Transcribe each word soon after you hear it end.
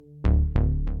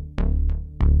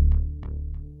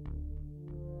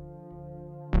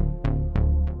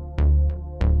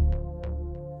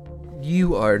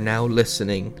You are now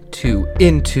listening to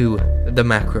Into the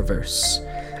Macroverse,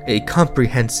 a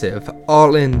comprehensive,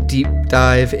 all-in deep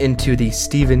dive into the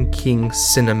Stephen King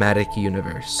cinematic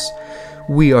universe.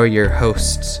 We are your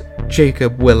hosts,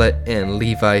 Jacob Willett and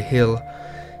Levi Hill,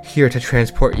 here to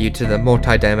transport you to the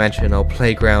multi-dimensional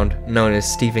playground known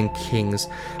as Stephen King's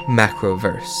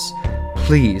Macroverse.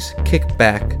 Please kick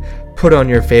back, put on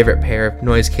your favorite pair of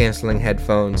noise-canceling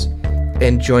headphones,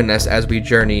 and join us as we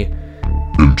journey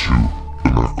into the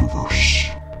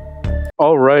Macroverse.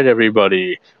 All right,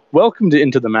 everybody. Welcome to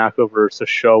Into the Macroverse, a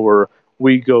show where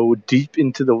we go deep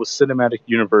into the cinematic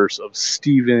universe of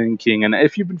Stephen King. And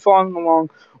if you've been following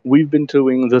along, we've been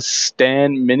doing the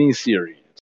Stand miniseries.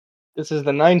 This is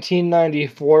the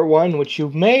 1994 one, which you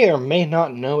may or may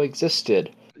not know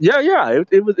existed.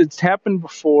 It's happened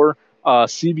before.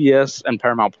 CBS and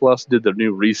Paramount Plus did the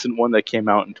new recent one that came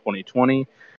out in 2020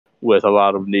 with a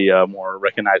lot of the more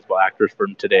recognizable actors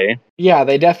from today. Yeah,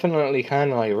 they definitely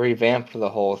kind of like revamped the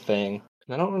whole thing.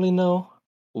 I don't really know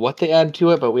what they add to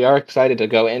it, but we are excited to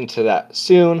go into that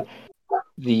soon.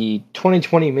 The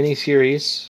 2020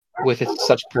 miniseries, with its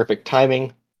such perfect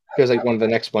timing, feels like one of the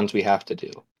next ones we have to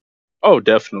do. Oh,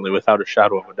 definitely, without a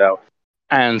shadow of a doubt.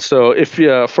 And so, if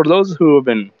for those who have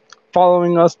been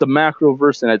following us, the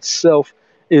Macroverse in itself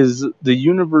is the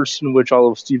universe in which all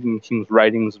of Stephen King's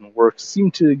writings and works seem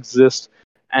to exist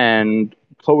and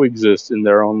coexist in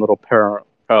their own little parallel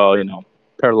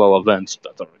events.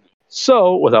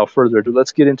 So, without further ado,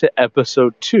 let's get into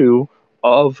episode 2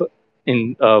 of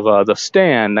The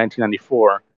Stand,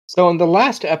 1994. So in the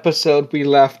last episode, we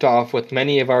left off with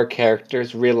many of our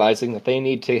characters realizing that they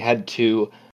need to head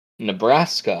to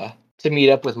Nebraska to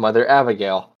meet up with Mother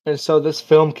Abigail. And so this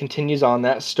film continues on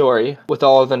that story with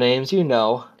all of the names you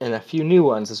know and a few new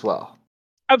ones as well.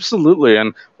 Absolutely.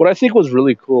 And what I think was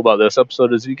really cool about this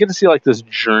episode is you get to see like this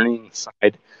journeying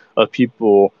side of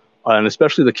people, and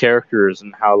especially the characters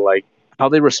and how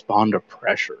they respond to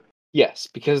pressure. Yes,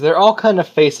 because they're all kind of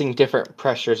facing different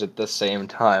pressures at the same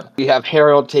time. We have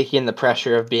Harold taking the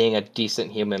pressure of being a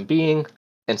decent human being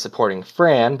and supporting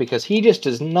Fran because he just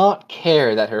does not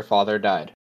care that her father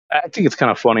died. I think it's kind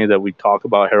of funny that we talk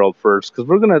about Harold first because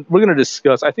we're gonna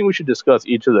discuss. I think we should discuss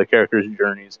each of the characters'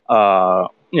 journeys,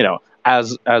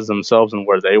 as themselves and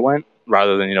where they went,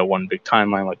 rather than one big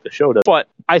timeline like the show does. But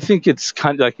I think it's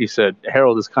kind of like you said,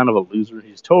 Harold is kind of a loser.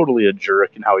 He's totally a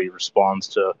jerk in how he responds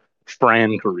to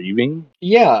Fran grieving.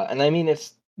 Yeah, and I mean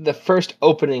it's the first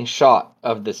opening shot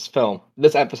of this film.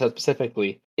 This episode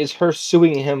specifically is her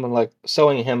sewing him like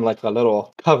a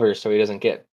little cover so he doesn't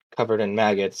get covered in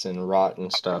maggots and rot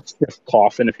and stuff.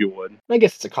 Coffin, if you would. I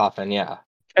guess it's a coffin, yeah.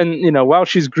 And, while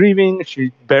she's grieving,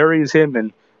 she buries him,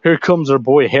 and here comes her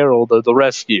boy Harold at the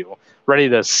rescue, ready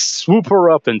to swoop her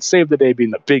up and save the day,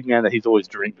 being the big man that he's always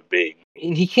dreamed of being.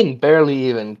 And he can barely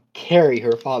even carry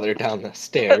her father down the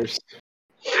stairs.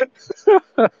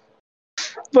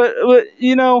 But,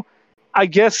 I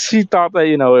guess he thought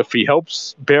that, if he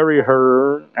helps bury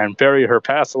her and bury her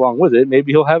past along with it,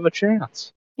 maybe he'll have a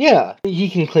chance. Yeah, he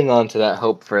can cling on to that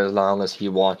hope for as long as he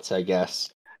wants, I guess.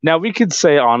 Now, we could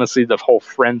say, honestly, the whole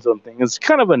friend zone thing is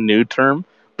kind of a new term,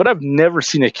 but I've never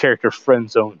seen a character friend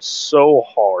zone so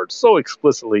hard, so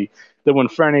explicitly, that when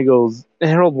Franny goes,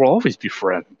 Harold will always be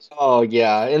friends. Oh,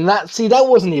 yeah, and that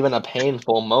wasn't even a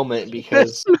painful moment,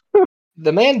 because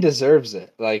the man deserves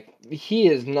it. Like, he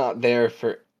is not there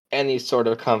for any sort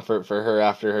of comfort for her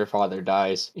after her father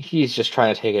dies. He's just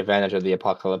trying to take advantage of the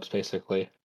apocalypse, basically.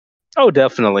 Oh,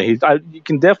 definitely. You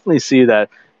can definitely see that,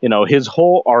 his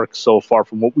whole arc so far,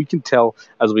 from what we can tell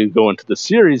as we go into the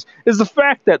series, is the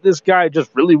fact that this guy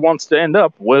just really wants to end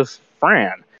up with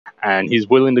Fran. And he's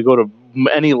willing to go to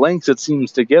any lengths, it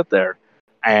seems, to get there.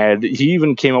 And he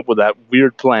even came up with that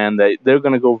weird plan that they're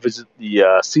going to go visit the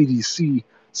CDC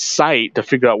site to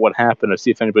figure out what happened, to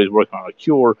see if anybody's working on a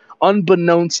cure,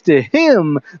 unbeknownst to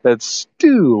him that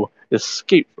Stu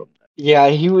escaped from that. Yeah,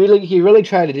 he really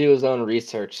tried to do his own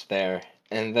research there,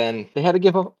 and then they had to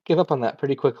give up on that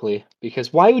pretty quickly,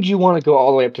 because why would you want to go all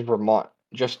the way up to Vermont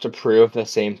just to prove the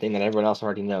same thing that everyone else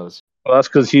already knows? Well, that's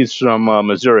because he's from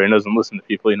Missouri and doesn't listen to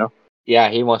people,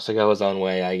 Yeah, he wants to go his own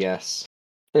way, I guess.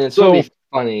 And it's really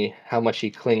funny how much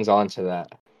he clings on to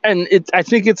that. And I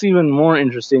think it's even more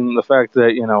interesting the fact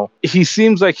that, he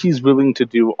seems like he's willing to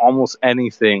do almost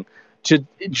anything to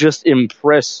just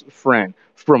impress Fran,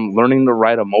 from learning to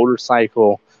ride a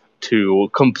motorcycle to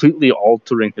completely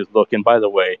altering his look. And by the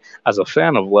way, as a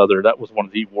fan of leather, that was one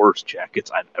of the worst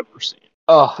jackets I've ever seen.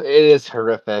 Oh, it is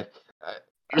horrific.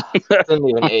 It didn't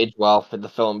even age well for the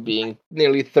film being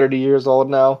nearly 30 years old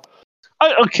now.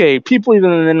 Okay, people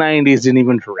even in the 90s didn't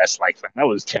even dress like that. That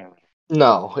was terrible.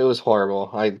 No, it was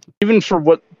horrible. Even for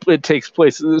what it takes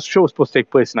place, this show was supposed to take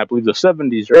place in, I believe, the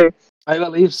 70s, right? I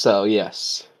believe so,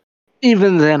 yes.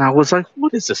 Even then, I was like,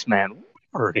 what is this man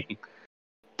wording?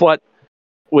 But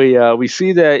we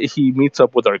see that he meets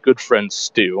up with our good friend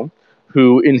Stu,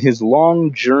 who, in his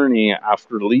long journey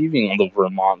after leaving the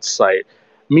Vermont site,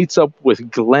 meets up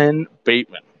with Glenn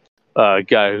Bateman, a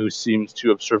guy who seems to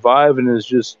have survived and is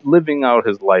just living out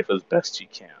his life as best he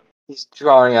can. He's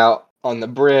drawing out on the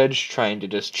bridge, trying to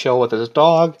just chill with his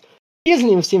dog. He doesn't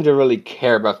even seem to really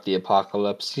care about the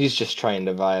apocalypse. He's just trying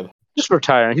to vibe. Just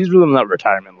retiring. He's really not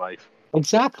retirement life.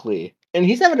 Exactly. And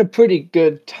he's having a pretty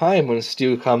good time when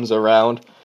Stu comes around.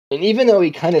 And even though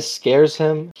he kind of scares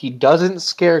him, he doesn't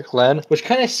scare Glenn, which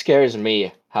kind of scares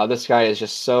me, how this guy is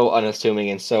just so unassuming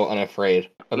and so unafraid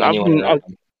of anyone around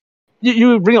him.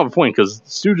 You bring up a point, because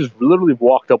Stu just literally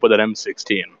walked up with an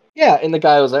M16. Yeah, and the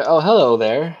guy was like, oh, hello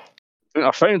there.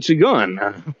 A fancy gun.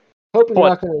 Hope you're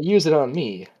not going to use it on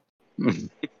me.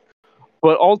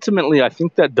 But ultimately, I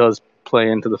think that does play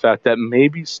into the fact that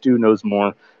maybe Stu knows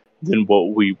more than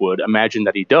what we would imagine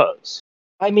that he does.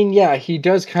 I mean, yeah, he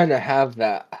does kind of have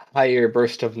that higher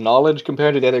burst of knowledge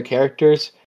compared to the other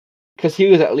characters. Because he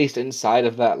was at least inside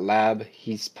of that lab.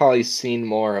 He's probably seen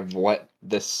more of what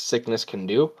this sickness can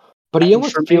do. But he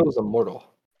almost feels immortal.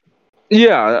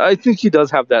 Yeah, I think he does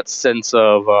have that sense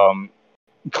of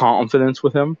confidence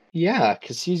with him. Yeah,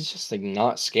 because he's just like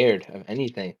not scared of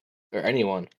anything or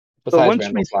anyone. But once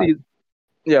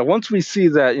we see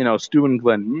that, Stu and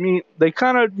Glenn meet, they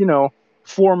kind of,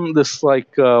 form this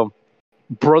like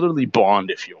brotherly bond,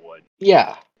 if you would.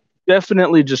 Yeah.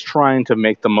 Definitely just trying to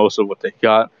make the most of what they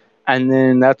got. And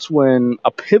then that's when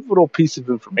a pivotal piece of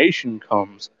information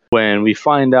comes, when we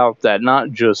find out that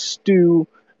not just Stu,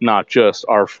 not just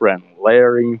our friend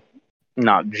Larry,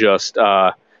 not just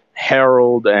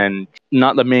Harold, and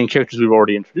not the main characters we've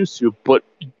already introduced to, but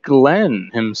Glenn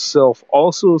himself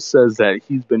also says that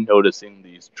he's been noticing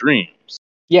these dreams.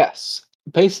 Yes.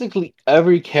 Basically,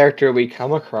 every character we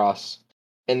come across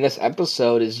in this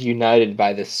episode is united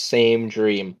by the same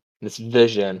dream, this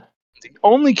vision. The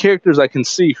only characters I can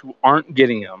see who aren't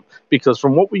getting them, because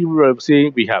from what we see,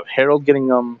 we have Harold getting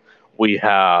them, we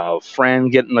have Fran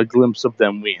getting a glimpse of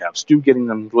them, we have Stu getting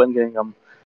them, Glenn getting them.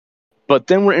 But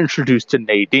then we're introduced to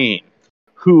Nadine,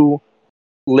 who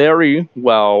Larry,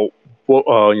 while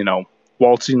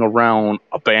waltzing around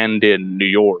abandoned New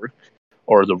York,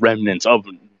 or the remnants of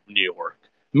New York,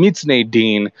 meets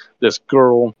Nadine, this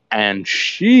girl, and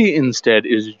she instead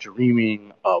is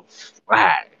dreaming of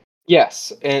Flag.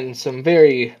 Yes, and some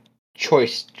very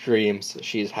choice dreams that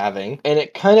she's having. And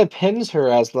it kind of pins her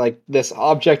as like this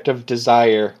object of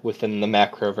desire within the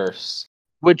Macroverse.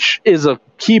 Which is a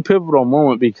key pivotal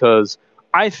moment, because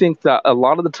I think that a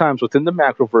lot of the times within the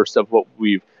Macroverse of what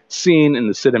we've seen in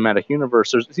the cinematic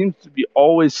universe, there seems to be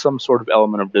always some sort of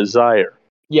element of desire.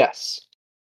 Yes.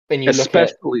 And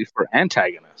especially for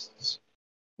antagonists.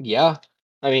 Yeah.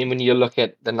 I mean, when you look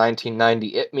at the 1990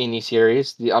 It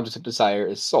miniseries, the object of desire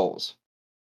is souls.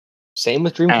 Same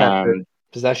with Dreamcatcher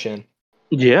possession.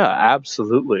 Yeah,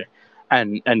 absolutely.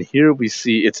 And here we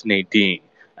see it's Nadine,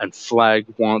 and Flag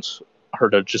wants her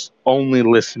to just only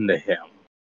listen to him.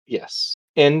 Yes.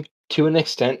 And to an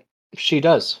extent, she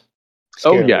does.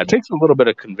 Oh yeah, it takes a little bit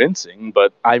of convincing,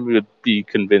 but I would be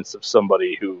convinced of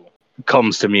somebody who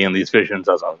comes to me in these visions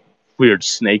as a weird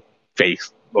snake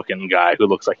face looking guy who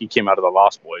looks like he came out of the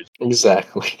Lost Boys.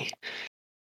 Exactly.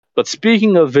 But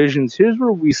speaking of visions, here's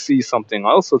where we see something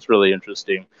else that's really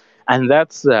interesting, and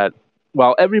that's that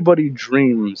while everybody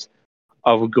dreams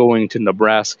of going to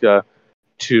Nebraska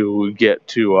to get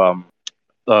to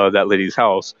that lady's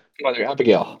house, Mother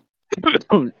Abigail.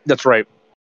 That's right,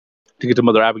 to get to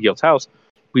Mother Abigail's house,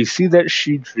 we see that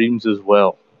she dreams as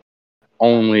well.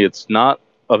 Only it's not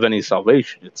of any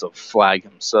salvation, it's of Flag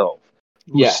himself,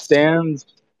 who stands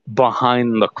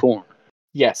behind the corn.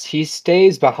 Yes, he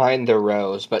stays behind the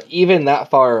rows, but even that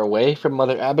far away from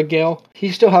Mother Abigail,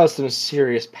 he still has some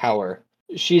serious power.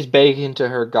 She's begging to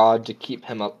her god to keep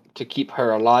him up, to keep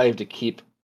her alive, to keep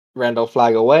Randall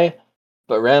Flagg away,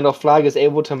 but Randall Flagg is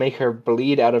able to make her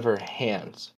bleed out of her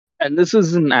hands. And this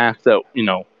is an act that,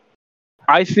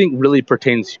 I think really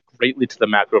pertains greatly to the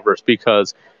Macroverse,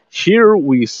 because here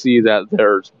we see that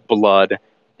there's blood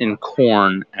in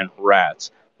corn and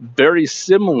rats. Very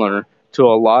similar to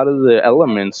a lot of the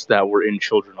elements that were in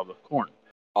Children of the Corn.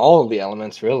 All of the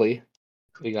elements, really.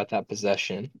 We got that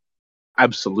possession.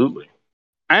 Absolutely.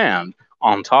 And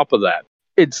on top of that,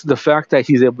 it's the fact that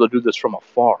he's able to do this from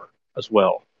afar as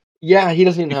well. Yeah, he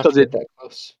doesn't even have to get that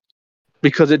close.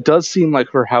 Because it does seem like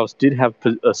her house did have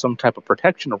some type of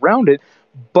protection around it.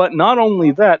 But not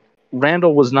only that,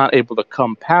 Randall was not able to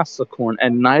come past the corn,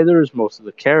 and neither is most of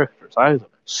the characters either.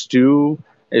 Stu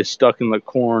is stuck in the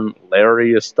corn.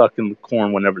 Larry is stuck in the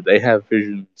corn whenever they have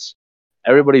visions.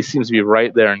 Everybody seems to be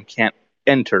right there and can't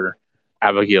enter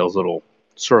Abigail's little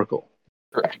circle.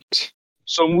 Correct.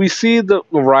 So we see the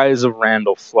rise of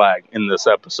Randall Flagg in this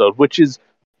episode, which is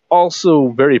also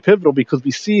very pivotal because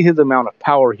we see his amount of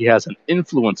power he has an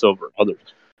influence over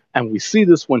others. And we see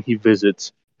this when he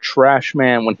visits Trash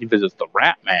Man, when he visits the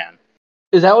Rat Man.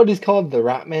 Is that what he's called? The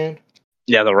Rat Man?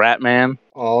 Yeah, the Rat Man.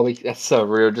 Oh, that's so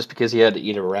rude. Just because he had to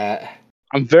eat a rat.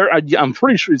 I'm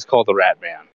pretty sure he's called the Rat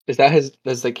Man. Is that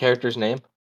is the character's name?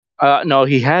 No,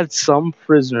 he had some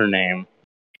prisoner name,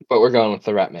 but we're going with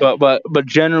the Rat Man. But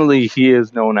generally he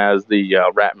is known as the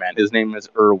Rat Man. His name is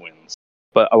Irwins,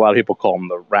 but a lot of people call him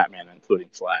the Rat Man, including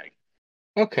Flagg.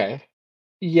 Okay.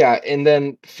 Yeah, and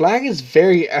then Flagg is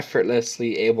very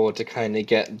effortlessly able to kind of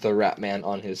get the Rat Man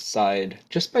on his side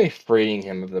just by freeing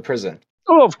him of the prison.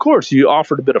 Oh, of course, you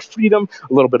offered a bit of freedom,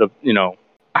 a little bit of,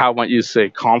 how might you say,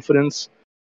 confidence.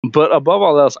 But above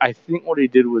all else, I think what he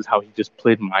did was how he just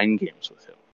played mind games with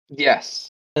him. Yes.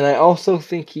 And I also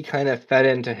think he kind of fed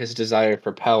into his desire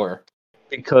for power.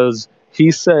 Because he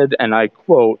said, and I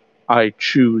quote, "I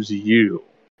choose you.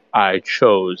 I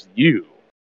chose you,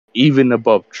 even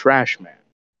above Trash Man."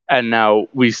 And now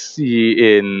we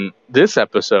see in this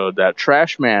episode that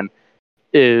Trash Man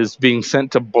is being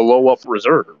sent to blow up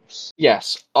reserves.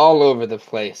 Yes, all over the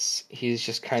place. He's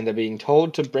just kind of being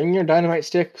told to bring your dynamite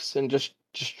sticks and just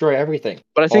destroy everything.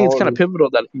 But I think it's kind of pivotal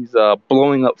that he's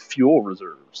blowing up fuel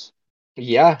reserves.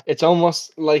 Yeah, it's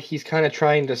almost like he's kind of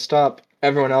trying to stop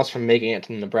everyone else from making it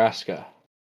to Nebraska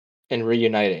and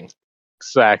reuniting.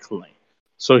 Exactly.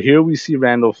 So here we see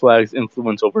Randall Flagg's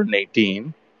influence over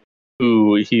Nadine,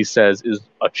 who he says is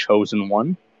a chosen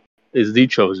one, is the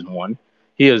chosen one.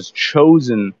 He has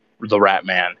chosen the Rat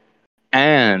Man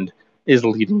and is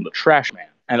leading the Trash Man,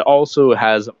 and also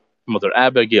has Mother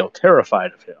Abigail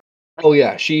terrified of him. Oh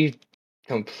yeah, she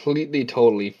completely,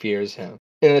 totally fears him.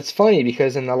 And it's funny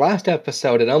because in the last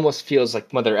episode, it almost feels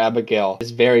like Mother Abigail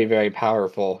is very, very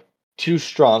powerful. Too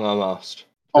strong almost.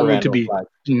 Only to be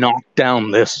knocked down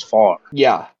this far.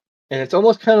 Yeah. And it's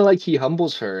almost kind of like he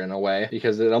humbles her in a way,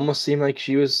 because it almost seemed like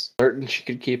she was certain she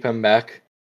could keep him back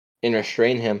and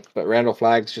restrain him, but Randall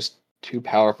Flagg's just too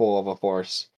powerful of a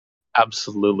force.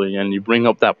 Absolutely, and you bring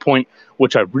up that point,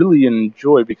 which I really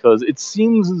enjoy, because it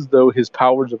seems as though his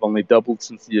powers have only doubled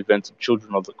since the events of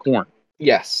Children of the Corn.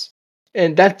 Yes.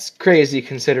 And that's crazy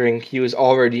considering he was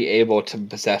already able to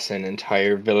possess an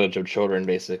entire village of children,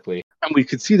 basically. And we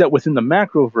could see that within the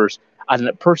Macroverse,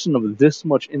 a person of this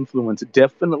much influence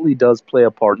definitely does play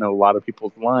a part in a lot of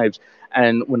people's lives.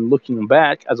 And when looking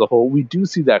back as a whole, we do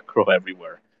see that grow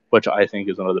everywhere, which I think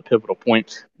is another pivotal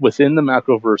point within the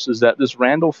Macroverse, is that this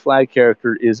Randall Flagg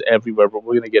character is everywhere, but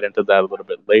we're going to get into that a little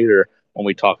bit later when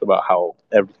we talk about how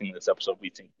everything in this episode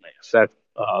we think may affect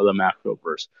the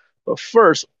Macroverse. But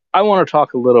first, I want to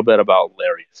talk a little bit about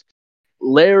Larry.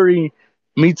 Larry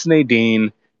meets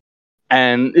Nadine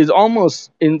and is almost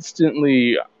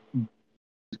instantly,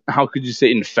 how could you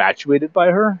say, infatuated by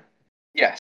her?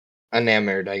 Yes.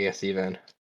 Enamored, I guess, even.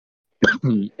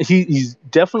 He's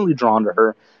definitely drawn to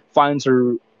her, finds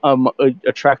her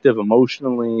attractive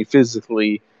emotionally,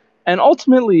 physically, and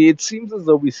ultimately it seems as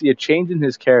though we see a change in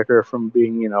his character from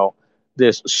being,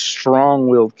 this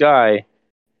strong-willed guy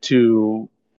to,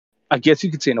 I guess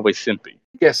you could say in a way, simpy.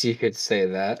 Yes, you could say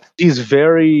that. He's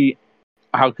very,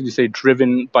 how could you say,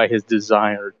 driven by his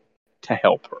desire to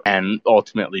help her and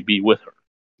ultimately be with her.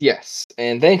 Yes,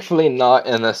 and thankfully not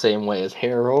in the same way as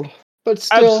Harold, but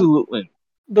still Absolutely.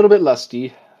 A little bit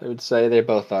lusty, I would say. They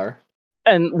both are.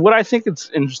 And what I think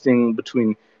is interesting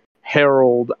between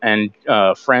Harold and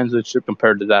Fran's relationship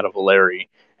compared to that of Larry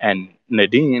and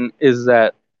Nadine is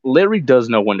that Larry does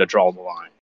know when to draw the line.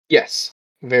 Yes,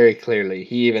 very clearly.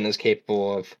 He even is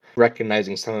capable of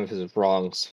recognizing some of his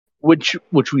wrongs. Which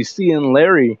we see in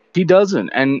Larry, he doesn't,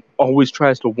 and always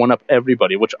tries to one-up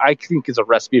everybody, which I think is a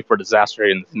recipe for disaster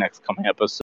in the next coming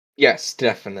episode. Yes,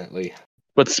 definitely.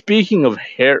 But speaking of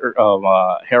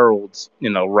Harold's,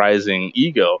 rising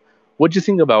ego, what'd you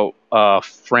think about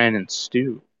Fran and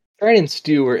Stu? Fran and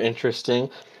Stu were interesting,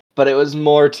 but it was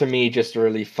more to me just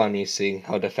really funny seeing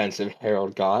how defensive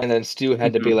Harold got, and then Stu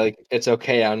had to be like, "It's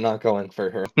okay, I'm not going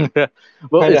for her."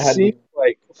 Well, it seemed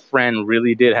like Fran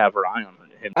really did have her eye on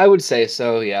him. I would say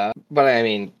so, yeah. But I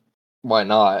mean, why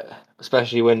not?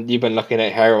 Especially when you've been looking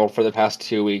at Harold for the past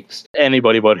 2 weeks.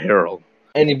 Anybody but Harold.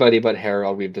 Anybody but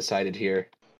Harold, we've decided here.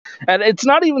 And it's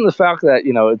not even the fact that,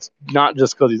 it's not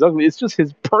just because he's ugly, it's just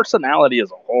his personality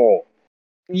as a whole.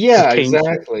 Yeah, Cane shit.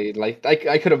 exactly. Like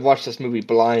I could have watched this movie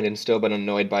blind and still been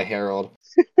annoyed by Harold.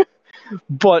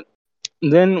 But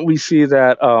then we see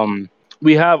that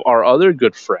we have our other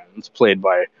good friends played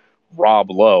by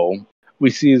Rob Lowe. We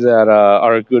see that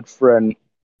our good friend,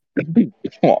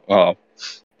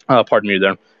 pardon me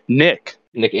there, Nick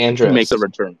Nick makes a Andros.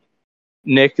 return.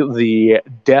 Nick, the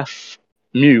deaf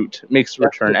mute, makes a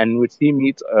return, Definitely. and which he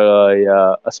meets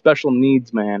a special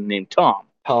needs man named Tom.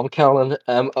 Tom Cullen,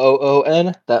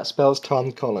 Moon. That spells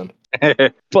Tom Cullen.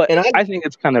 But And I I think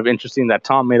it's kind of interesting that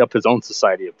Tom made up his own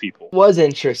society of people. was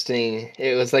interesting.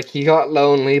 It was like he got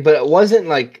lonely, but it wasn't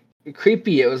like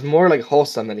creepy. It was more like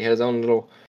wholesome that he had his own little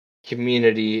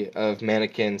community of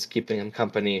mannequins keeping him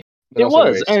company. But It also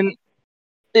was, very and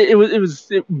it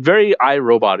was very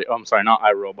iRobot. Oh, I'm sorry, not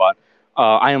iRobot.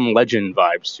 I Am Legend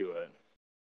vibes to it.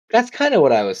 that's kind of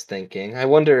what I was thinking. I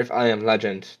wonder if I Am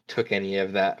Legend took any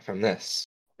of that from this.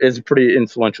 It's a pretty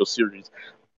influential series.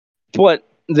 But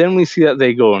then we see that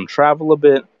they go and travel a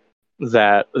bit.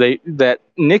 That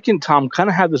Nick and Tom kind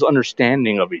of have this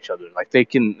understanding of each other. Like they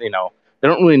can, they don't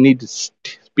really need to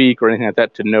speak or anything like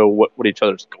that to know what each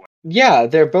other's going. Yeah,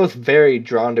 they're both very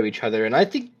drawn to each other, and I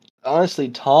think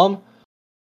honestly,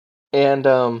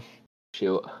 and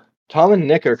shoot, Tom and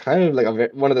Nick are kind of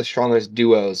like one of the strongest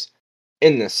duos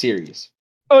in this series.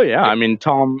 Oh yeah, Like, I mean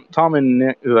Tom and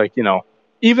Nick, like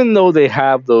even though they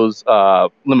have those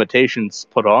limitations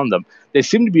put on them, they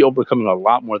seem to be overcoming a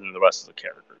lot more than the rest of the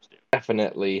characters do.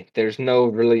 definitely, there's no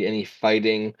really any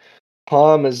fighting.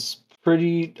 Tom is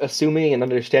pretty assuming and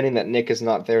understanding that Nick is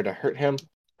not there to hurt him.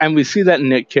 And we see that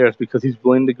Nick cares because he's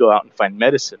willing to go out and find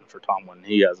medicine for Tom when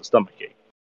he has a stomachache.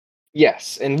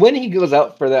 Yes, and when he goes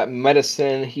out for that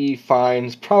medicine, he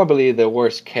finds probably the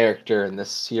worst character in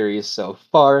this series so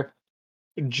far,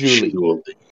 Julie.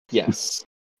 Yes.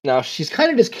 Now she's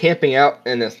kind of just camping out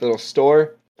in this little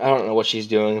store. I don't know what she's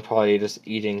doing. Probably just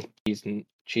eating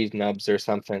cheese nubs or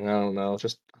something. I don't know.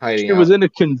 Just hiding She was out. in a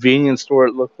convenience store.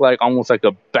 It looked like almost like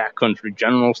a backcountry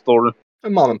general store. A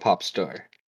mom and pop store.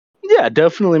 Yeah,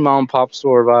 definitely mom and pop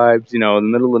store vibes. In the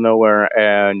middle of nowhere,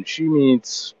 and she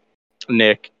meets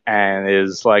Nick and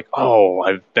is like, "Oh,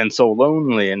 I've been so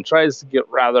lonely," and tries to get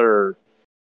rather,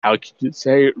 how could you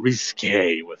say,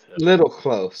 risque with him Little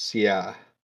close, yeah.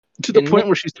 to the And point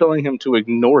where she's telling him to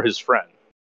ignore his friend.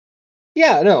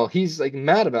 yeah, no, he's like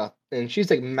mad about, and she's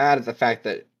like mad at the fact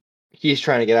that he's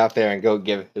trying to get out there and go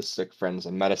give his sick friend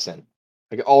some medicine.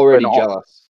 Like When already all,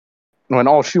 jealous. when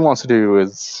all she wants to do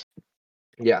is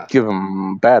Yeah, give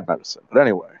him bad medicine. But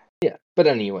anyway, yeah. But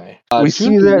anyway, we see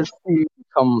Julie. that she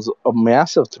becomes a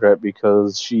massive threat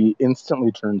because she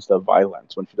instantly turns to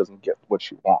violence when she doesn't get what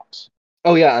she wants.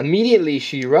 Oh yeah, immediately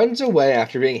she runs away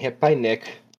after being hit by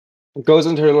Nick, goes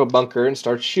into her little bunker and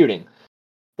starts shooting.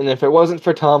 And if it wasn't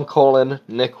for Tom Cullen,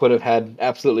 Nick would have had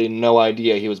absolutely no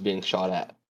idea he was being shot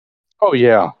at. Oh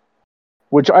yeah,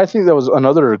 which I think that was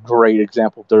another great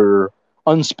example of their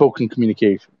unspoken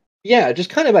communication. Yeah, just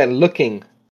kind of by looking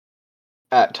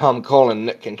at Tom Cullen,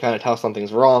 Nick can kind of tell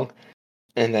something's wrong,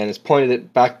 and then is pointed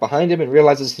it back behind him and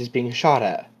realizes he's being shot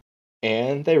at.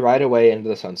 And they ride away into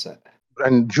the sunset.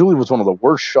 And Julie was one of the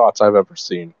worst shots I've ever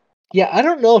seen. Yeah, I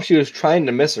don't know if she was trying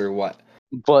to miss or what.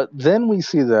 But then we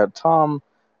see that Tom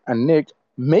and Nick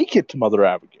make it to Mother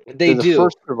Abigail. They They're the do.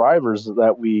 first survivors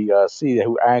that we see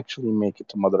who actually make it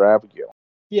to Mother Abigail.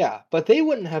 Yeah, but they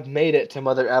wouldn't have made it to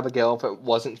Mother Abigail if it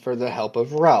wasn't for the help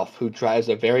of Ralph, who drives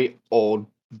a very old,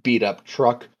 beat up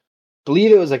truck.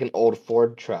 Believe it was like an old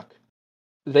Ford truck.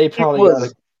 They It probably got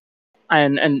was,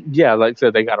 and yeah, like I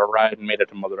said, they got a ride and made it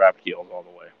to Mother Abigail all the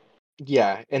way.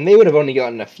 yeah, and they would have only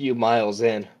gotten a few miles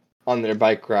in on their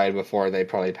bike ride before they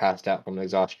probably passed out from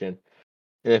exhaustion.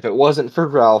 And if it wasn't for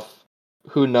Ralph,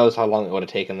 who knows how long it would have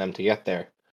taken them to get there.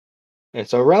 And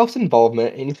so Ralph's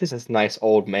involvement, and he's just this nice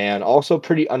old man, also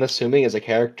pretty unassuming as a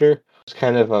character. He's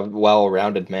kind of a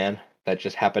well-rounded man that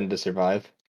just happened to survive.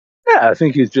 Yeah, I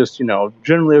think he's just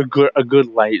generally a good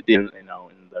light in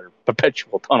their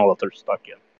perpetual tunnel that they're stuck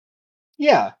in.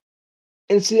 Yeah.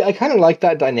 And see, I kind of like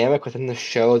that dynamic within the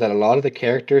show that a lot of the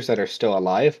characters that are still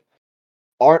alive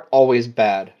aren't always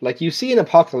bad. Like you see in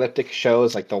apocalyptic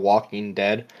shows like The Walking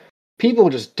Dead, people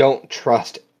just don't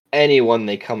trust anyone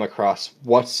they come across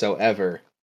whatsoever.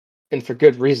 And for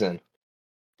good reason.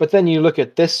 But then you look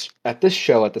at this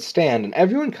show at the stand and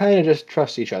everyone kind of just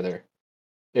trusts each other.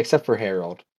 Except for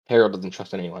Harold. Harold doesn't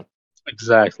trust anyone.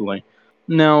 Exactly.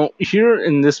 Now, here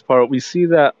in this part, we see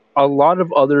that a lot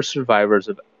of other survivors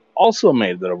have also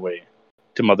made their way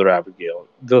to Mother Abigail,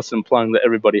 thus implying that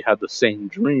everybody had the same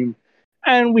dream.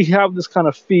 And we have this kind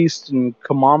of feast and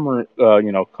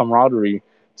camaraderie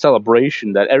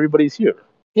celebration that everybody's here.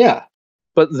 Yeah.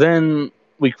 But then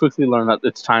we quickly learn that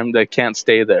it's time they can't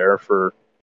stay there for.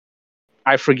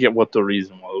 I forget what the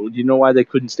reason was. Do you know why they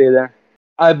couldn't stay there?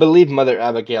 I believe Mother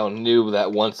Abigail knew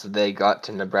that once they got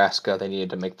to Nebraska, they needed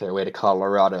to make their way to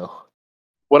Colorado.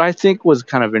 What I think was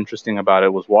kind of interesting about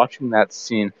it was watching that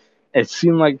scene. It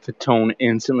seemed like the tone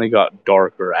instantly got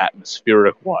darker,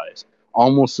 atmospheric wise,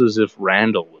 almost as if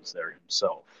Randall was there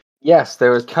himself. Yes,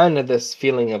 there was kind of this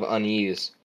feeling of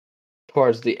unease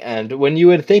towards the end, when you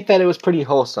would think that it was pretty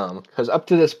wholesome, because up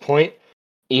to this point,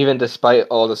 even despite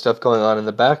all the stuff going on in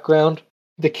the background,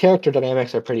 the character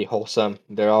dynamics are pretty wholesome.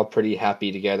 They're all pretty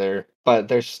happy together, but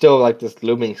there's still like this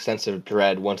looming sense of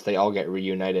dread once they all get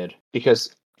reunited.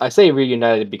 Because I say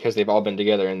reunited because they've all been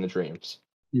together in the dreams.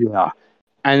 Yeah.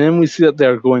 And then we see that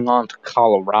they're going on to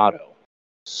Colorado.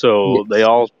 So they Yes.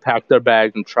 all pack their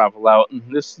bags and travel out. And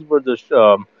this is where this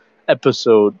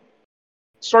episode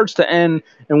starts to end,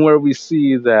 and where we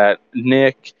see that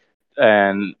Nick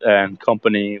and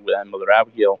company and Mother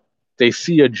Abigail, they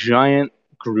see a giant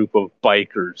group of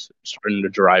bikers starting to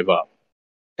drive up.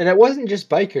 And it wasn't just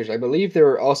bikers. I believe there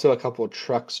were also a couple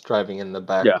trucks driving in the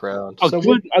Yeah, background.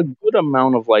 a good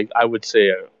amount of, like, I would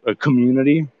say a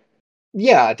community.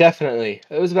 Yeah, definitely.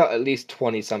 It was about at least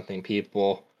 20 something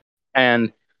people.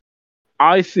 And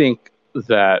I think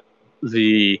that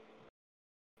the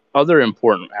other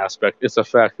important aspect is the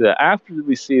fact that after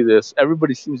we see this,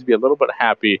 everybody seems to be a little bit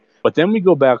happy. But then we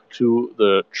go back to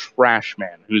the trash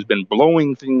man who's been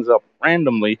blowing things up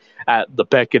randomly at the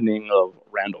beckoning of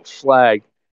Randall Flagg.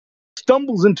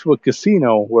 Stumbles into a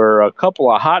casino where a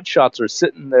couple of hotshots are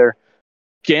sitting there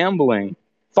gambling,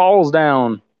 falls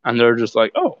down, and they're just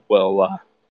like, oh, well,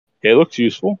 it looks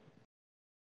useful.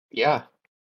 Yeah.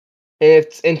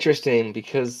 It's interesting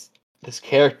because this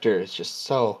character is just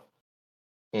so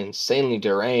insanely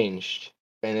deranged.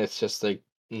 And it's just like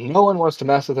no one wants to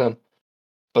mess with him,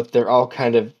 but they're all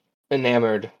kind of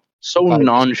enamored So by his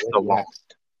nonchalant. relax.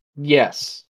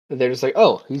 Yes. They're just like,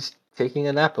 oh, he's taking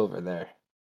a nap over there.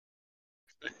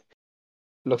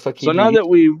 Looks like So he'd be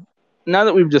now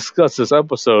that we've discussed this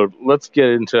episode, let's get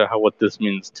into what this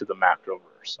means to the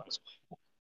Macroverse.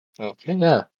 okay,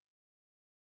 yeah.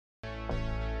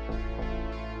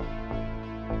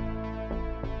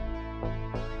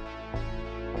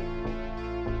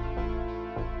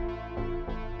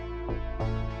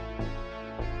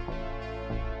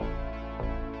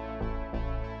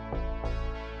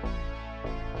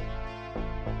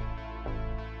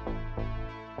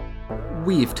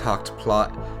 We've talked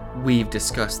plot, we've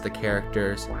discussed the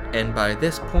characters, and by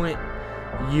this point,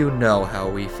 you know how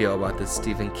we feel about the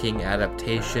Stephen King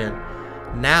adaptation.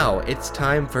 Now it's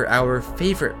time for our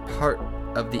favorite part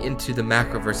of the Into the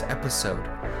Macroverse episode,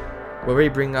 where we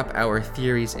bring up our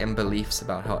theories and beliefs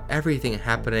about how everything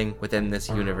happening within this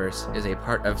universe is a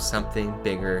part of something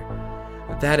bigger.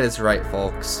 That is right,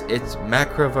 folks. It's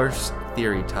Macroverse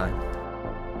Theory Time.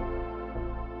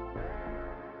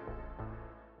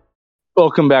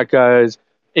 Welcome back, guys.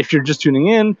 If you're just tuning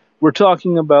in, we're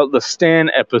talking about the Stan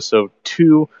episode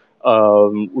 2.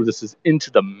 Where this is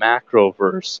Into the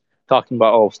Macroverse, talking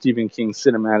about all of Stephen King's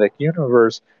cinematic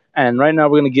universe. And right now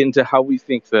we're going to get into how we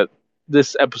think that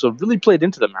this episode really played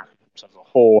into the Macroverse as a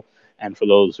whole. And for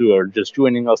those who are just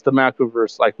joining us, the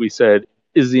Macroverse, like we said,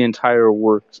 is the entire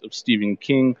works of Stephen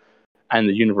King and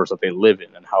the universe that they live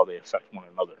in and how they affect one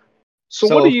another. So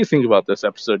what do you think about this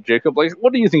episode, Jacob? Like,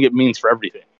 what do you think it means for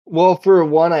everything? Well, for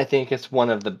one, I think it's one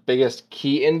of the biggest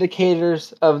key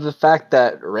indicators of the fact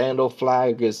that Randall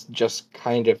Flagg is just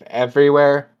kind of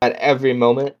everywhere at every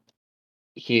moment.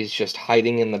 He's just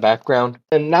hiding in the background.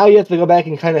 And now you have to go back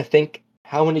and kind of think,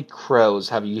 how many crows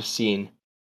have you seen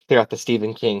throughout the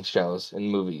Stephen King shows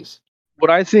and movies?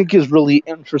 What I think is really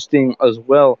interesting as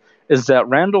well is that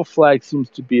Randall Flagg seems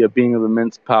to be a being of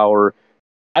immense power.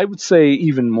 I would say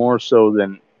even more so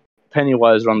than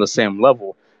Pennywise are on the same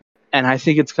level. And I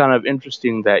think it's kind of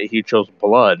interesting that he chose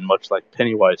blood, much like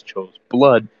Pennywise chose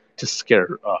blood to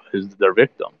scare their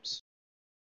victims.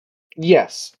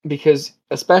 Yes, because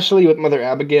especially with Mother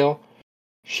Abigail,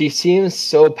 she seems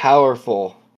so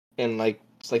powerful and like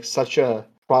such a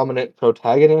prominent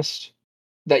protagonist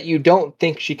that you don't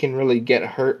think she can really get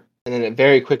hurt, and then it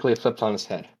very quickly flips on its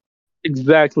head.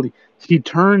 Exactly. He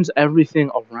turns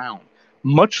everything around.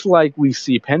 Much like we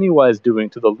see Pennywise doing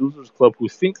to the Losers Club, who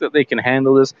think that they can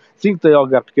handle this, think they all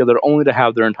got together only to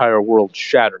have their entire world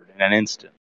shattered in an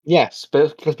instant. Yes,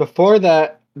 but because before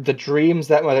that, the dreams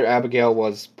that Mother Abigail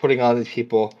was putting on these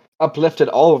people uplifted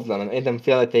all of them and made them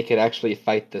feel like they could actually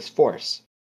fight this force.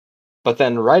 But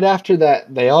then right after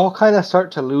that, they all kind of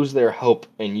start to lose their hope,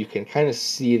 and you can kind of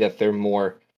see that they're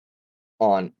more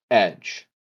on edge.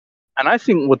 And I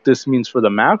think what this means for the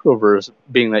Macroverse,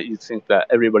 being that you think that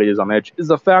everybody is on edge, is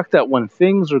the fact that when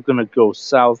things are going to go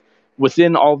south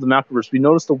within all the Macroverse, we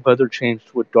notice the weather change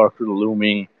to a darker,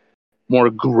 looming, more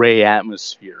gray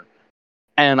atmosphere.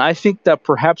 And I think that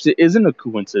perhaps it isn't a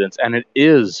coincidence, and it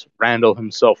is Randall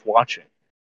himself watching.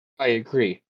 I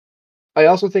agree. I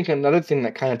also think another thing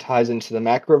that kind of ties into the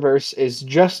Macroverse is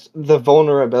just the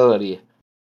vulnerability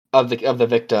of the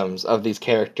victims of these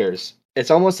characters. It's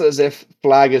almost as if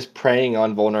Flag is preying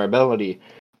on vulnerability.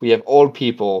 We have old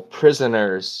people,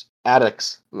 prisoners,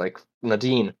 addicts like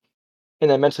Nadine, and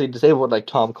then mentally disabled like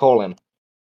Tom Cullen.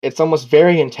 It's almost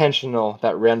very intentional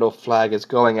that Randall Flagg is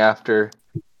going after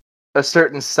a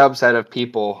certain subset of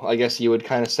people. I guess you would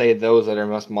kind of say those that are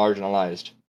most marginalized.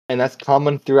 And that's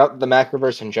common throughout the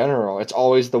Macroverse in general. It's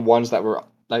always the ones that were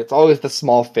like it's always the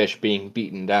small fish being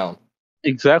beaten down.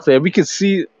 Exactly. We could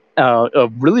see a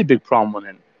really big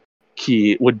prominent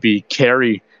key would be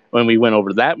Carrie when we went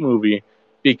over that movie,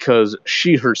 because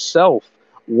she herself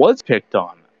was picked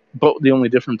on. But the only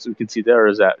difference we can see there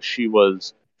is that she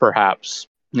was perhaps,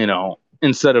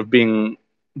 instead of being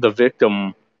the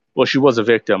victim, well, she was a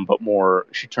victim, but more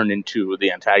she turned into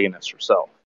the antagonist herself.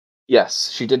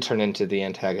 Yes, she did turn into the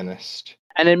antagonist.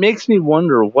 And it makes me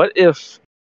wonder, what if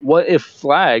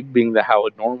Flag, being the how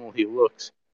normal he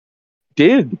looks,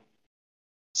 did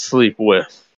sleep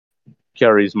with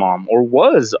Carrie's mom, or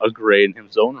was a Grey in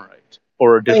his own right,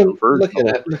 or a different version Look of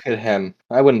at her. it. Look at him.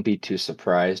 I wouldn't be too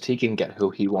surprised. He can get who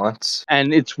he wants.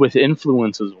 And it's with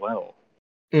influence as well.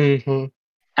 Mm-hmm.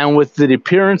 And with the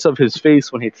appearance of his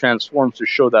face when he transforms to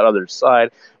show that other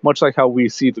side, much like how we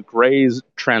see the Greys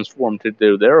transform to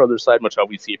do their other side, much how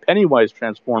we see Pennywise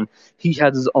transform, he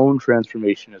has his own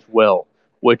transformation as well,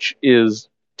 which is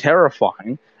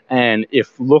terrifying. And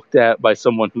if looked at by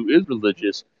someone who is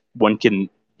religious, one can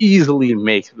easily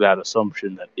make that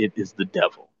assumption that it is the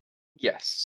devil.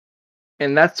 Yes.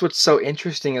 And that's what's so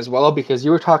interesting as well, because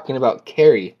you were talking about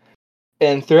Carrie.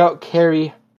 And throughout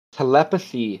Carrie,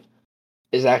 telepathy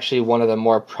is actually one of the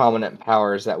more prominent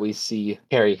powers that we see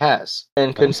Carrie has.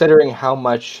 And considering how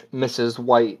much Mrs.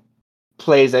 White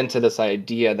plays into this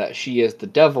idea that she is the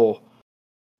devil,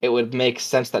 it would make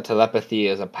sense that telepathy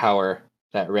is a power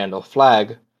that Randall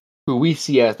Flagg, who we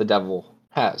see as the devil,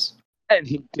 has. And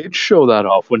he did show that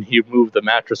off when he moved the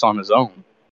mattress on his own.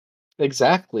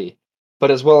 Exactly.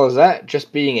 But as well as that,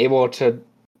 just being able to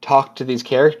talk to these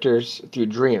characters through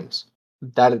dreams,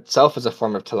 that itself is a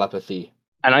form of telepathy.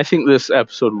 And I think this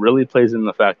episode really plays in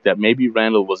the fact that maybe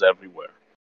Randall was everywhere.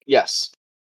 Yes.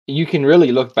 You can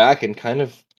really look back and kind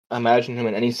of imagine him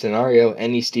in any scenario,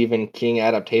 any Stephen King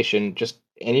adaptation, just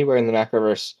anywhere in the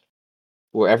Macroverse,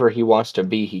 wherever he wants to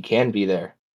be, he can be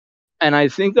there. And I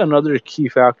think another key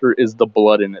factor is the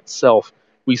blood in itself.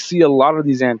 We see a lot of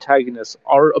these antagonists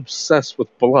are obsessed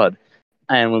with blood.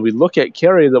 And when we look at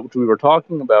Carrie, that we were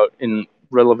talking about in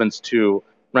relevance to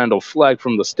Randall Flagg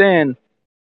from The Stand,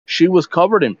 she was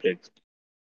covered in pigs.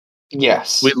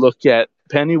 Yes. We look at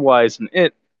Pennywise and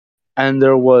It, and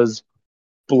there was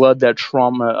blood that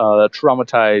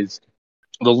traumatized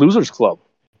the Losers Club.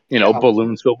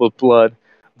 Balloons filled with blood.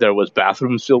 There was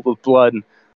bathrooms filled with blood.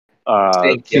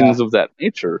 Things of that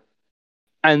nature.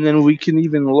 And then we can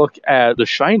even look at The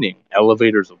Shining,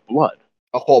 elevators of blood.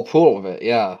 A whole pool of it,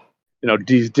 yeah.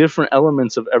 These different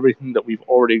elements of everything that we've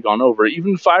already gone over.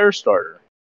 Even Firestarter.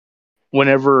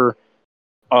 Whenever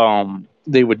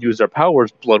they would use their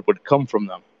powers, blood would come from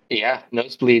them. Yeah,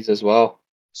 nosebleeds as well.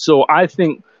 So I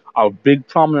think a big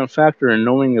prominent factor in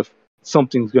knowing if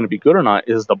something's going to be good or not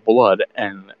is the blood,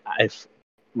 and if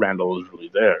Randall is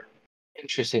really there.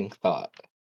 Interesting thought.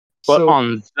 But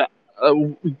on that,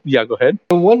 yeah, go ahead.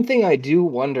 The one thing I do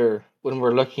wonder when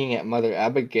we're looking at Mother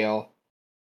Abigail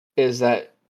is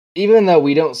that even though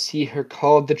we don't see her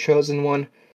called the Chosen One,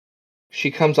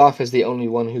 she comes off as the only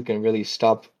one who can really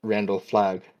stop Randall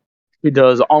Flagg. He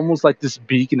does, almost like this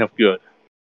beacon of good.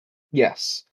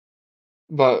 Yes.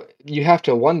 But you have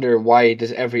to wonder, why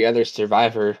does every other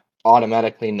survivor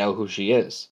automatically know who she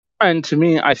is? And to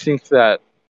me, I think that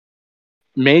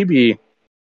maybe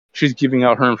she's giving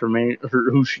out her information,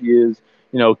 who she is,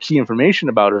 key information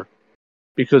about her,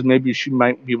 because maybe she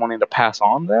might be wanting to pass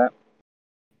on that.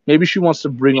 Maybe she wants to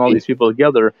bring all these people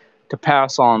together to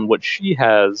pass on what she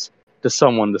has to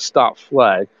someone to stop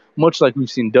Flag, much like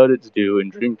we've seen Duddits do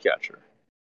in Dreamcatcher.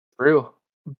 True.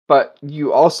 But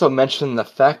you also mentioned the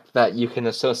fact that you can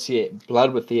associate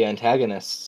blood with the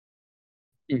antagonists.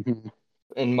 Mm-hmm.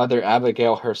 And Mother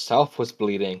Abigail herself was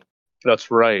bleeding. That's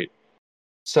right.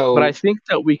 So, but I think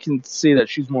that we can say that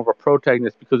she's more of a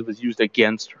protagonist because it was used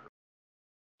against her.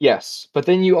 Yes, but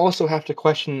then you also have to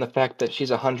question the fact that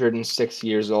she's 106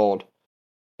 years old.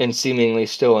 and seemingly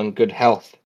still in good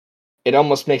health. It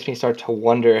almost makes me start to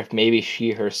wonder if maybe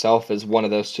she herself is one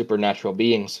of those supernatural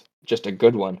beings, just a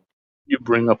good one. You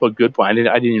bring up a good point. I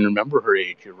didn't even remember her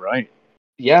age. You're right.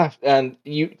 Yeah, and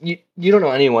you don't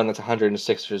know anyone that's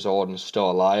 106 years old and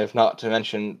still alive, not to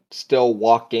mention still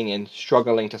walking and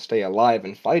struggling to stay alive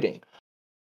and fighting.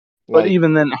 But Like,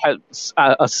 even then, has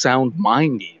a sound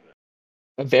mind. Even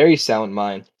a very sound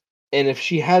mind. And if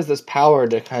she has this power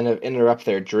to kind of interrupt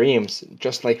their dreams,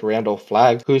 just like Randall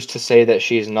Flagg, who's to say that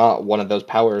she's not one of those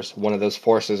powers, one of those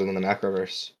forces in the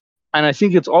Macroverse? and I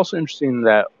think it's also interesting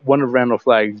that one of Randall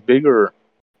Flagg's bigger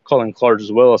calling cards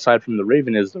as well, aside from the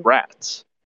Raven, is the rats.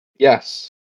 Yes.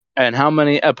 And how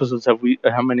many episodes have we?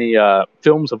 How many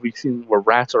films have we seen where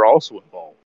rats are also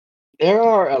involved? There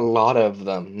are a lot of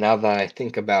them now that I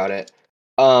think about it.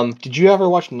 Did you ever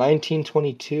watch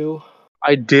 1922?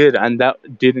 I did, and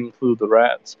that did include the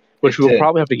rats, which It we'll did.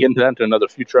 probably have to get into that into another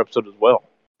future episode as well.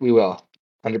 We will.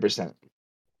 100%.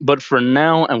 But for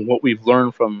now, and what we've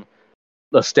learned from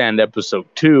the Stand episode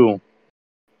 2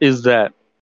 is that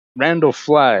Randall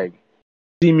Flagg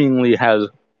seemingly has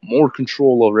more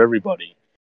control over everybody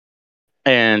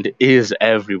and is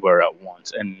everywhere at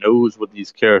once and knows what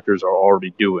these characters are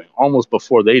already doing almost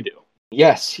before they do.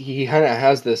 Yes, he kind of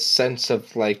has this sense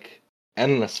of like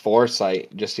endless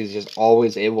foresight. Just he's just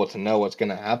always able to know what's going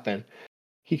to happen.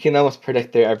 He can almost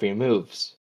predict their every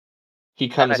moves. He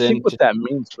And I comes in think what to, that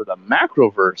means for the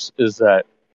Macroverse is that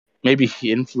maybe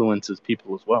he influences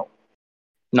people as well,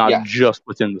 not yeah, just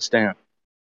within the Stand.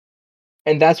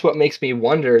 and that's what makes me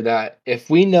wonder that if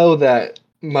we know that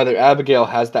Mother Abigail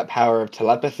has that power of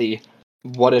telepathy,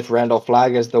 what if Randall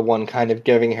Flagg is the one kind of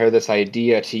giving her this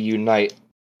idea to unite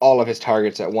all of his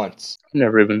targets at once? I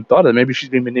never even thought of it. Maybe she's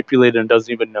being manipulated and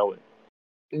doesn't even know it.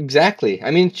 Exactly.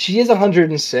 I mean, she is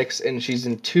 106 and she's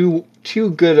in too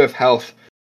good of health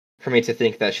for me to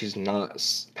think that she's not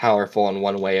powerful in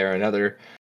one way or another.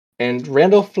 And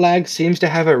Randall Flagg seems to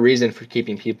have a reason for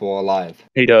keeping people alive.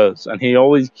 He does, and he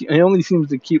only seems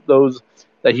to keep those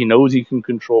that he knows he can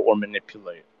control or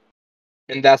manipulate.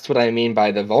 And that's what I mean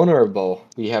by the vulnerable.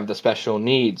 We have the special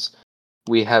needs.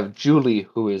 We have Julie,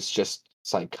 who is just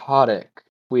psychotic.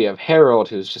 We have Harold,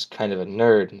 who's just kind of a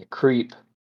nerd and a creep.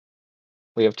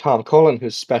 We have Tom Cullen,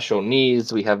 who's special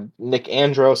needs. We have Nick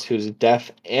Andros, who's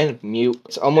deaf and mute.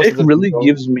 It's almost It as if he's going. really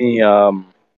gives me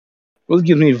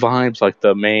vibes like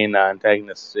the main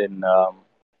antagonist in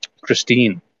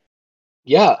Christine.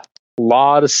 Yeah, A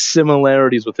lot of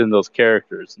similarities within those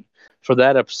characters. For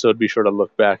that episode, be sure to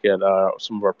look back at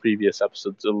some of our previous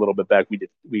episodes. A little bit back,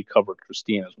 we covered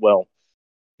Christine as well.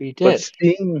 he But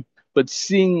did.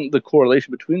 seeing the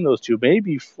correlation between those two,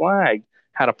 maybe Flag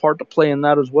had a part to play in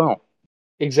that as well.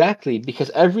 Exactly, because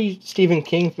every Stephen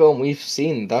King film we've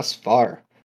seen thus far,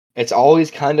 it's always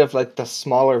kind of like the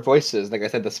smaller voices, like I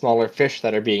said, the smaller fish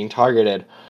that are being targeted.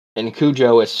 In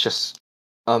Cujo, it's just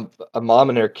a mom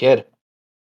and her kid. A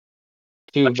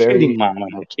Two cheating very. mom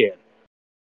and her kid.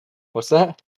 What's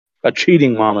that? A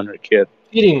cheating mom and her kid.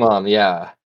 Cheating mom,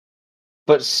 yeah.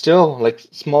 But still, like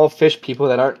small fish people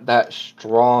that aren't that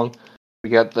strong. We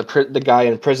got the guy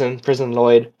in prison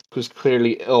Lloyd, who's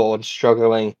clearly ill and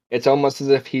struggling. It's almost as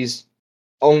if he's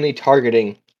only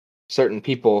targeting certain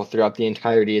people throughout the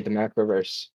entirety of the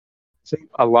Macroverse. I think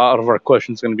a lot of our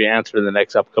questions are going to be answered in the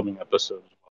next upcoming episode.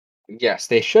 Yes,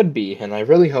 they should be, and I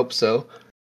really hope so.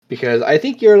 Because I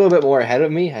think you're a little bit more ahead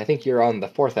of me. I think you're on the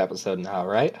 4th episode now,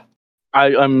 right?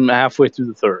 I'm halfway through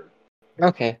the third.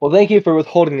 Okay. Well, thank you for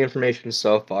withholding the information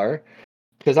so far.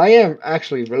 Because I am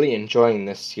actually really enjoying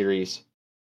this series.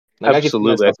 Like I could see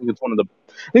Absolutely, myself. I think it's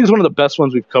one of the best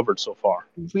ones we've covered so far.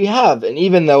 We have, and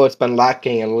even though it's been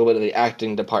lacking in a little bit of the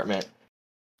acting department,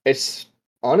 it's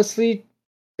honestly,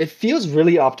 it feels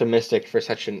really optimistic for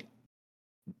such an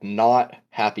not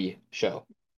happy show.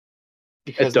 It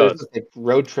Because there's does, this like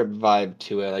road trip vibe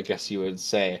to it, I guess you would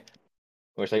say.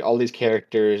 Where it's like all these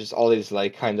characters, all these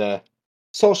like kind of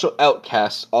social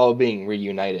outcasts all being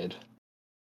reunited.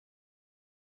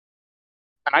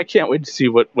 and I can't wait to see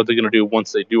what they're going to do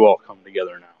once they do all come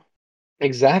together now.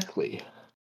 Exactly.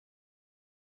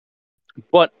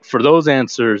 But for those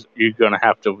answers, you're going to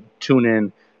have to tune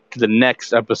in to the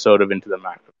next episode of Into the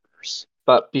Macroverse.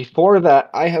 But before that,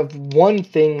 I have one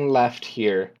thing left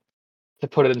here to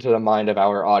put it into the mind of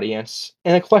our audience,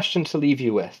 and a question to leave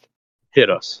you with. Hit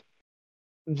us.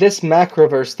 This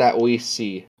macroverse that we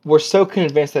see, we're so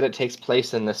convinced that it takes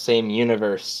place in the same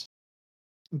universe.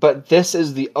 But this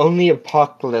is the only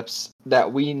apocalypse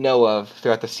that we know of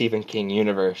throughout the Stephen King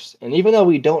universe. And even though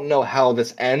we don't know how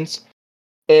this ends,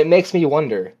 it makes me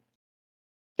wonder,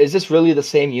 is this really the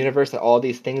same universe that all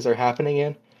these things are happening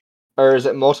in? Or is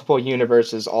it multiple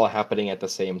universes all happening at the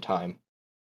same time?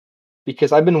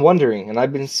 Because I've been wondering, and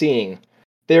I've been seeing,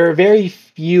 there are very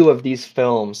few of these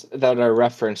films that are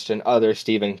referenced in other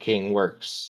Stephen King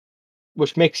works.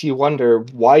 Which makes you wonder,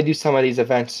 why do some of these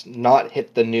events not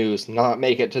hit the news, not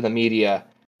make it to the media,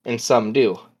 and some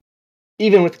do?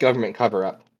 Even with government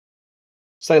cover-up.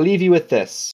 So I leave you with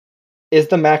this. Is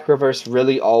the Macroverse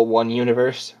really all one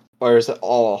universe? Or is it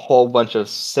all a whole bunch of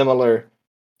similar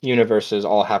universes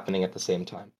all happening at the same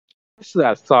time? To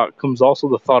that thought comes also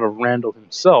the thought of Randall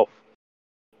himself,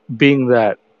 being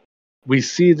that we've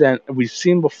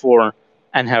seen before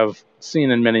and have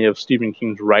seen in many of Stephen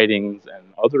King's writings and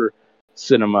other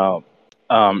cinema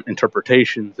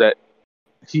interpretations that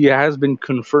he has been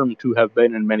confirmed to have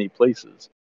been in many places.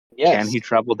 Yes. Can he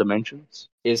travel dimensions?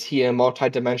 Is he a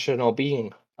multidimensional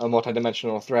being? A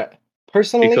multidimensional threat?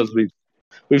 Personally? Because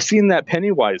we've seen that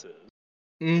Pennywise is.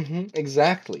 Mm-hmm,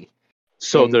 exactly.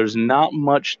 So And there's not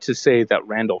much to say that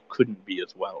Randall couldn't be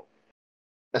as well.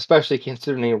 especially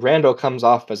considering Randall comes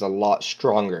off as a lot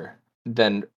stronger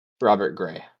than Robert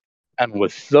Gray. And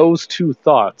with those two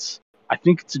thoughts, I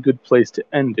think it's a good place to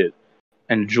end it.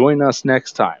 And join us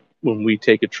next time when we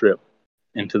take a trip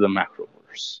into the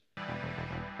Macroverse.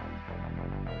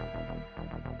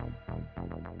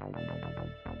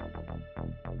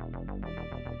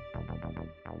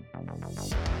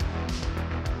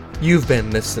 You've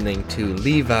been listening to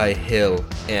Levi Hill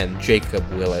and Jacob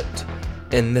Willett,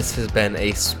 and this has been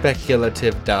a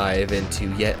speculative dive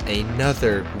into yet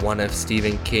another one of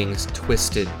Stephen King's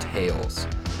twisted tales.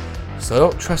 So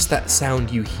don't trust that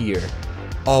sound you hear.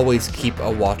 Always keep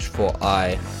a watchful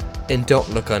eye, and don't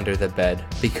look under the bed,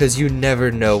 because you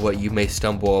never know what you may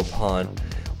stumble upon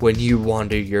when you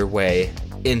wander your way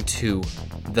into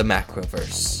the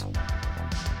Macroverse.